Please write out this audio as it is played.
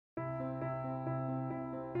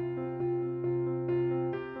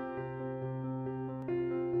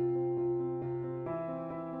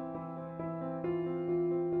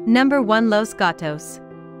Number 1. Los Gatos.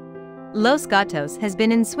 Los Gatos has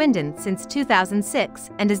been in Swindon since 2006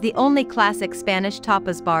 and is the only classic Spanish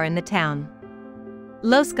tapas bar in the town.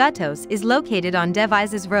 Los Gatos is located on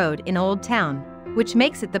Devizes Road in Old Town, which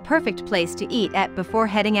makes it the perfect place to eat at before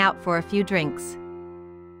heading out for a few drinks.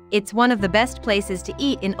 It's one of the best places to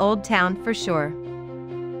eat in Old Town for sure.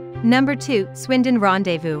 Number 2. Swindon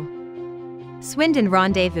Rendezvous. Swindon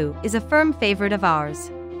Rendezvous is a firm favorite of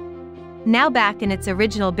ours. Now back in its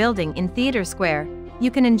original building in Theatre Square,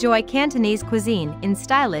 you can enjoy Cantonese cuisine in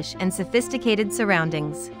stylish and sophisticated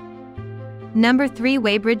surroundings. Number 3.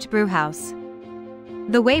 Weybridge Brewhouse.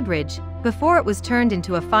 The Weybridge, before it was turned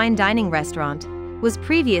into a fine dining restaurant, was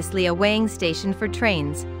previously a weighing station for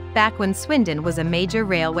trains, back when Swindon was a major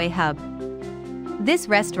railway hub. This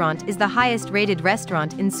restaurant is the highest-rated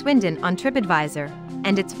restaurant in Swindon on TripAdvisor,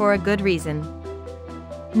 and it's for a good reason.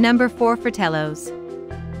 Number 4. Fratello's.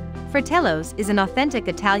 Fratello's is an authentic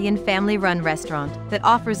Italian family-run restaurant that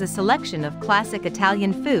offers a selection of classic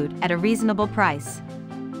Italian food at a reasonable price.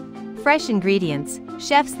 Fresh ingredients,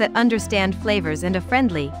 chefs that understand flavors, and a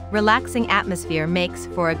friendly, relaxing atmosphere makes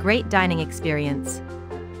for a great dining experience.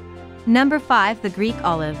 Number 5. The Greek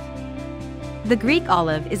Olive. The Greek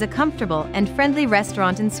Olive is a comfortable and friendly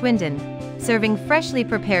restaurant in Swindon, serving freshly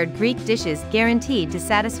prepared Greek dishes guaranteed to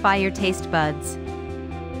satisfy your taste buds.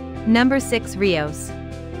 Number 6. Rios.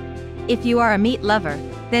 If you are a meat lover,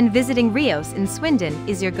 then visiting Rios in Swindon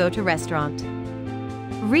is your go-to restaurant.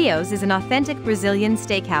 Rios is an authentic Brazilian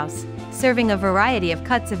steakhouse, serving a variety of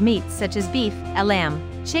cuts of meats such as beef, lamb,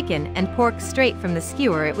 chicken, and pork straight from the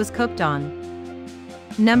skewer it was cooked on.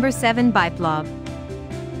 Number 7. Biplop.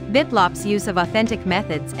 Biplop's use of authentic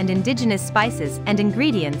methods and indigenous spices and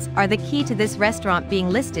ingredients are the key to this restaurant being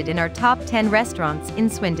listed in our top 10 restaurants in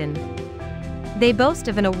Swindon. They boast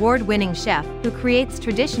of an award-winning chef who creates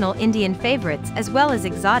traditional Indian favorites as well as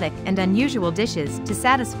exotic and unusual dishes to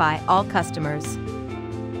satisfy all customers.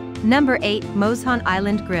 Number 8. Moshan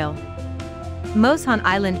Island Grill. Moshan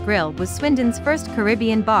Island Grill was Swindon's first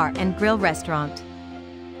Caribbean bar and grill restaurant.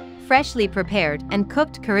 Freshly prepared and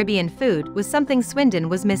cooked Caribbean food was something Swindon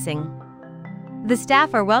was missing. The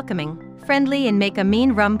staff are welcoming, friendly, and make a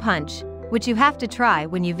mean rum punch, which you have to try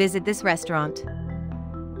when you visit this restaurant.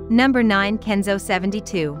 Number 9. Kenzo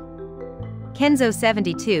 72. Kenzo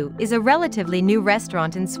 72 is a relatively new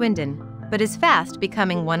restaurant in Swindon, but is fast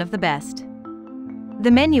becoming one of the best.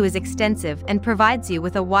 The menu is extensive and provides you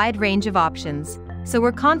with a wide range of options, so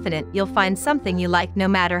we're confident you'll find something you like no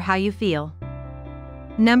matter how you feel.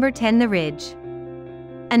 Number 10. The Ridge.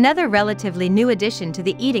 Another relatively new addition to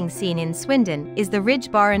the eating scene in Swindon is the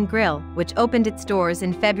Ridge Bar and Grill, which opened its doors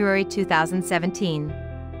in February 2017.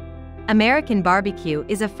 American barbecue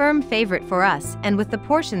is a firm favorite for us, and with the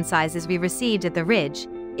portion sizes we received at the Ridge,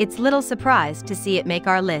 it's little surprise to see it make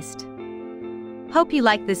our list. Hope you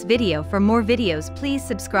like this video. For more videos, please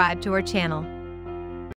subscribe to our channel.